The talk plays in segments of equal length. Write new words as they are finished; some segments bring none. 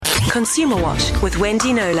Consumer Watch with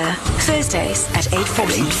Wendy Knowler. Thursdays at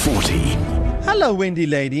 8:40. 8:40. Hello, Wendy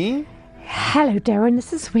lady. Hello, Darren.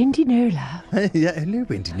 This is Wendy Knowler. Yeah, hello,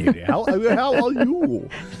 Wendy lady. How are you?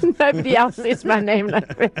 Nobody else says my name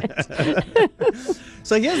like that.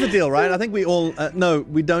 So here's the deal, right? I think we all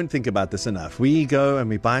we don't think about this enough. We go and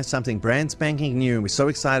we buy something brand spanking new, and we're so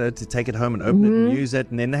excited to take it home and open it and use it.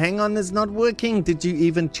 And then, hang on, it's not working. Did you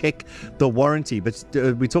even check the warranty? But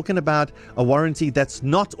we're talking about a warranty that's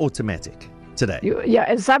not automatic today.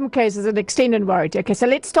 In some cases, an extended warranty. Okay, so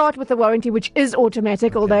let's start with the warranty, which is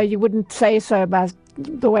automatic, although you wouldn't say so about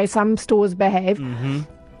the way some stores behave.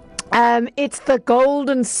 It's the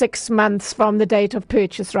golden 6 months from the date of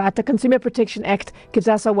purchase, right? The Consumer Protection Act gives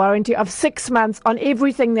us a warranty of 6 months on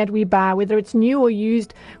everything that we buy, whether it's new or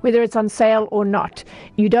used, whether it's on sale or not.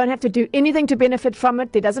 You don't have to do anything to benefit from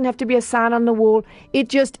it. There doesn't have to be a sign on the wall. It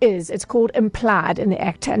just is. It's called implied in the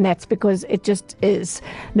Act, and that's because it just is.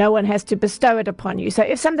 No one has to bestow it upon you. So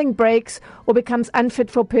if something breaks or becomes unfit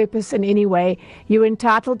for purpose in any way, you're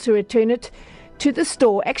entitled to return it to the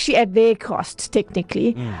store, actually at their cost,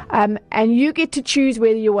 technically, and you get to choose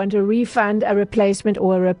whether you want a refund, a replacement,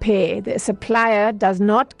 or a repair. The supplier does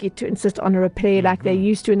not get to insist on a repair like they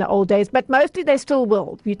used to in the old days, but mostly they still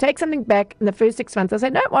will. If you take something back in the first 6 months, they'll say,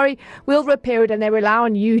 don't worry, we'll repair it, and they rely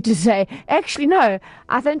on you to say, actually, no,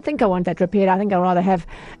 I don't think I want that repaired. I think I'd rather have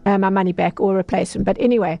my money back or a replacement. But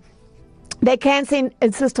anyway, they can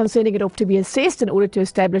insist on sending it off to be assessed in order to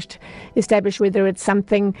establish whether it's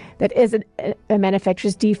something that is a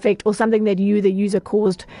manufacturer's defect or something that you, the user,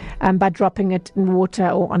 caused by dropping it in water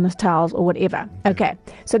or on the towels or whatever. Okay,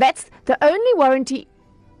 so that's the only warranty.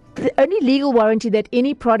 The only legal warranty that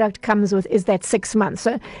any product comes with is that 6 months.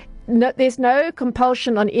 So there's no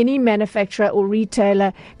compulsion on any manufacturer or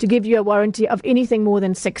retailer to give you a warranty of anything more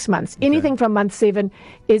than 6 months. Okay. Anything from month 7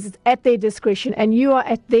 is at their discretion, and you are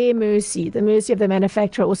at their mercy, the mercy of the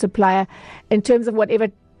manufacturer or supplier, in terms of whatever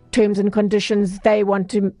terms and conditions they want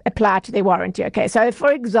to apply to their warranty. Okay, so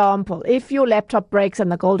for example, if your laptop breaks in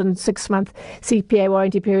the golden 6 month CPA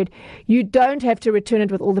warranty period, you don't have to return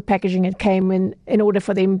it with all the packaging it came in order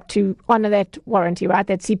for them to honor that warranty, right?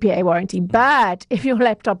 That CPA warranty. But if your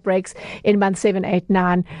laptop breaks in month 7, 8,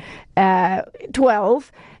 9,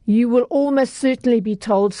 12, you will almost certainly be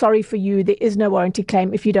told, sorry for you, there is no warranty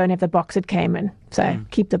claim if you don't have the box it came in. So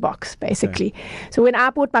keep the box, basically. Okay. So when I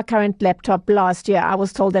bought my current laptop last year, I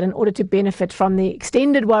was told that in order to benefit from the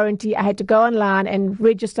extended warranty, I had to go online and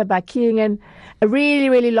register by keying in a really,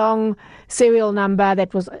 really long serial number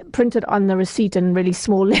that was printed on the receipt in really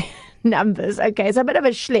small numbers. Okay, it's a bit of a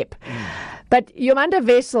schlep. But Yolanda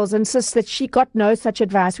Wessels insists that she got no such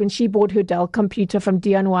advice when she bought her Dell computer from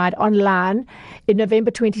Dion Wide online in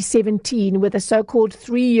November 2017 with a so-called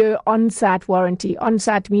 3-year on-site warranty.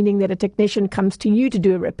 On-site meaning that a technician comes to you to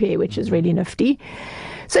do a repair, which is really nifty.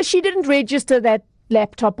 So she didn't register that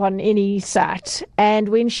laptop on any site, and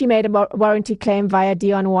when she made a warranty claim via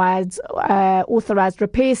Dion Wide's authorized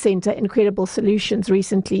repair center, Incredible Solutions,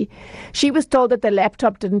 recently, she was told that the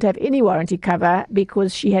laptop didn't have any warranty cover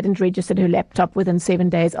because she hadn't registered her laptop within 7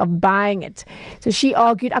 days of buying it. So she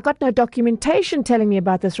argued, I got no documentation telling me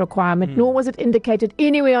about this requirement, nor was it indicated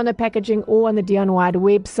anywhere on the packaging or on the Dion Wide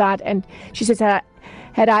website. And she says,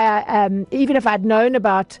 had I, even if I'd known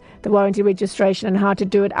about the warranty registration and how to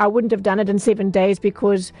do it, I wouldn't have done it in 7 days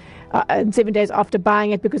because, in 7 days after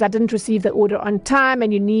buying it, because I didn't receive the order on time,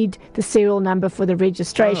 and you need the serial number for the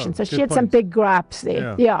registration. So she had some big gripes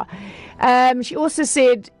there. Yeah. She also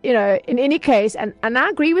said, in any case, and I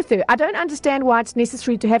agree with her, I don't understand why it's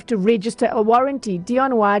necessary to have to register a warranty.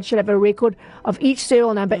 Dion Wide should have a record of each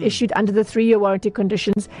serial number issued under the 3-year warranty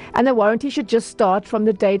conditions, and the warranty should just start from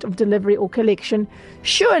the date of delivery or collection,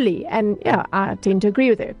 surely. And I tend to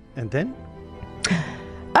agree with her. And then?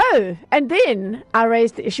 And then I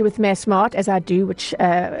raised the issue with Massmart, as I do, which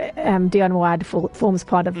Dion Wide forms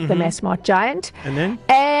part of the Massmart giant. And then?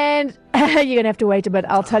 And you're going to have to wait a bit.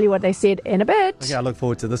 I'll tell you what they said in a bit. Okay, I look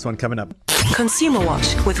forward to this one coming up. Consumer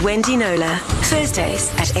Watch with Wendy Knowler.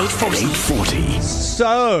 Thursdays at 8:40. 8:40.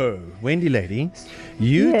 So, Wendy lady,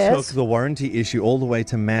 you Yes. took the warranty issue all the way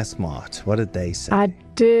to Massmart. What did they say? I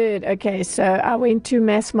did. Okay, so I went to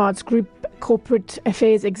Massmart's Group Corporate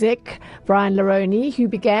Affairs exec, Brian Laroni, who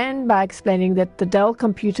began by explaining that the Dell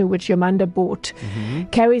computer which Yolanda bought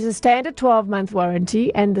carries a standard 12-month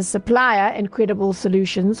warranty, and the supplier, Incredible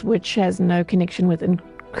Solutions, which has no connection with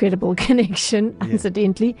Incredible Connection,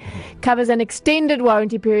 incidentally, covers an extended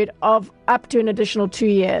warranty period of up to an additional 2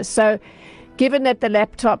 years. So given that the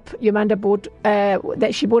laptop Yolanda bought,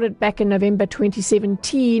 that she bought it back in November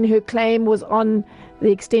 2017, her claim was on the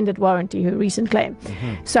extended warranty, her recent claim.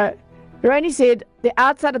 So Ronnie said the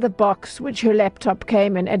outside of the box, which her laptop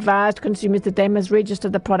came in, advised consumers that they must register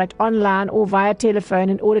the product online or via telephone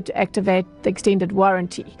in order to activate the extended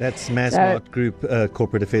warranty. That's Massmart Group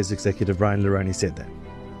Corporate Affairs Executive Brian Laroni said that.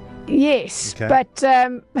 Yes, Okay.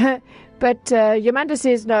 but Yamanda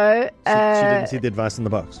says no. She didn't see the advice in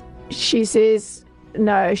the box. She says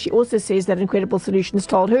no. She also says that Incredible Solutions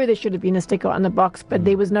told her there should have been a sticker on the box, but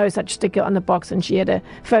there was no such sticker on the box, and she had a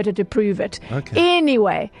photo to prove it. Okay.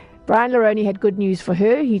 Anyway, Brian Laroni had good news for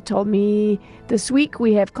her. He told me this week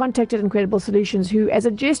we have contacted Incredible Solutions, who, as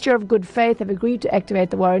a gesture of good faith, have agreed to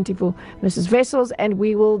activate the warranty for Mrs. Wessels, and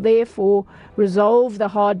we will therefore resolve the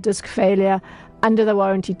hard disk failure under the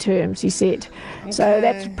warranty terms, he said. Okay. So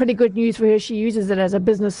that's pretty good news for her. She uses it as a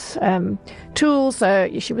business tool, so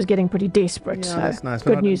she was getting pretty desperate. Yeah, So that's nice.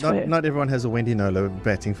 good news for her. Not everyone has a Wendy Knowler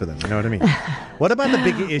batting for them, you know what I mean? What about the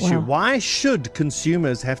bigger issue? Well, why should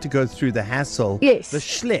consumers have to go through the hassle, Yes. the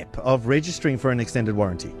schlep of registering for an extended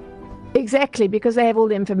warranty? Exactly, because they have all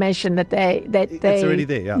the information that they already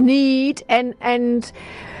there, yeah. need, and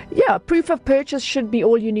yeah, proof of purchase should be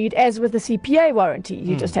all you need, as with the CPA warranty.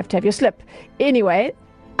 You just have to have your slip. Anyway,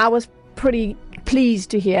 I was pretty pleased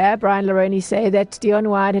to hear Brian Laroni say that Dion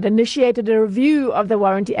Wide had initiated a review of the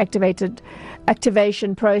warranty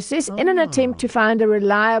activation process in an attempt to find a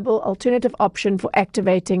reliable alternative option for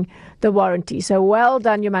activating the warranty. So well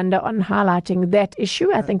done, Yamanda, on highlighting that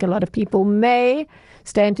issue. I think a lot of people may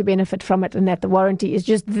stand to benefit from it, and that the warranty is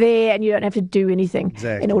just there and you don't have to do anything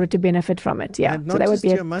in order to benefit from it. Yeah, so that would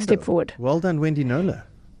be a step forward. Well done, Wendy Knowler.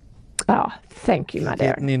 Oh, thank you, my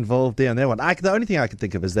dear. Getting involved there on that one. The only thing I could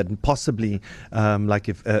think of is that possibly, like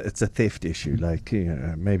if it's a theft issue, like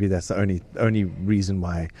maybe that's the only reason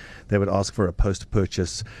why they would ask for a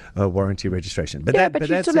post-purchase warranty registration. But But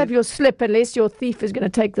you still have your slip, unless your thief is going to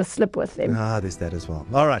take the slip with them. There's that as well.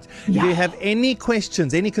 All right. Yeah. If you have any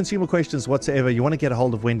questions, any consumer questions whatsoever, you want to get a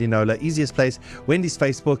hold of Wendy Knowler, easiest place, Wendy's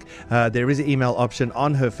Facebook. There is an email option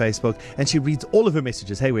on her Facebook, and she reads all of her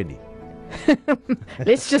messages. Hey, Wendy.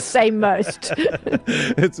 Let's just say most.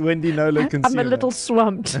 It's Wendy Knowler Consumer. I'm a little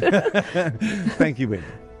swamped. Thank you, Wendy.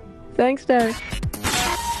 Thanks, Darren.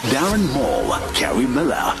 Darren Moore, Kerry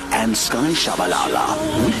Miller, and Sky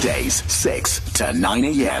Shabalala. Weekdays, 6 to 9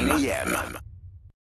 a.m.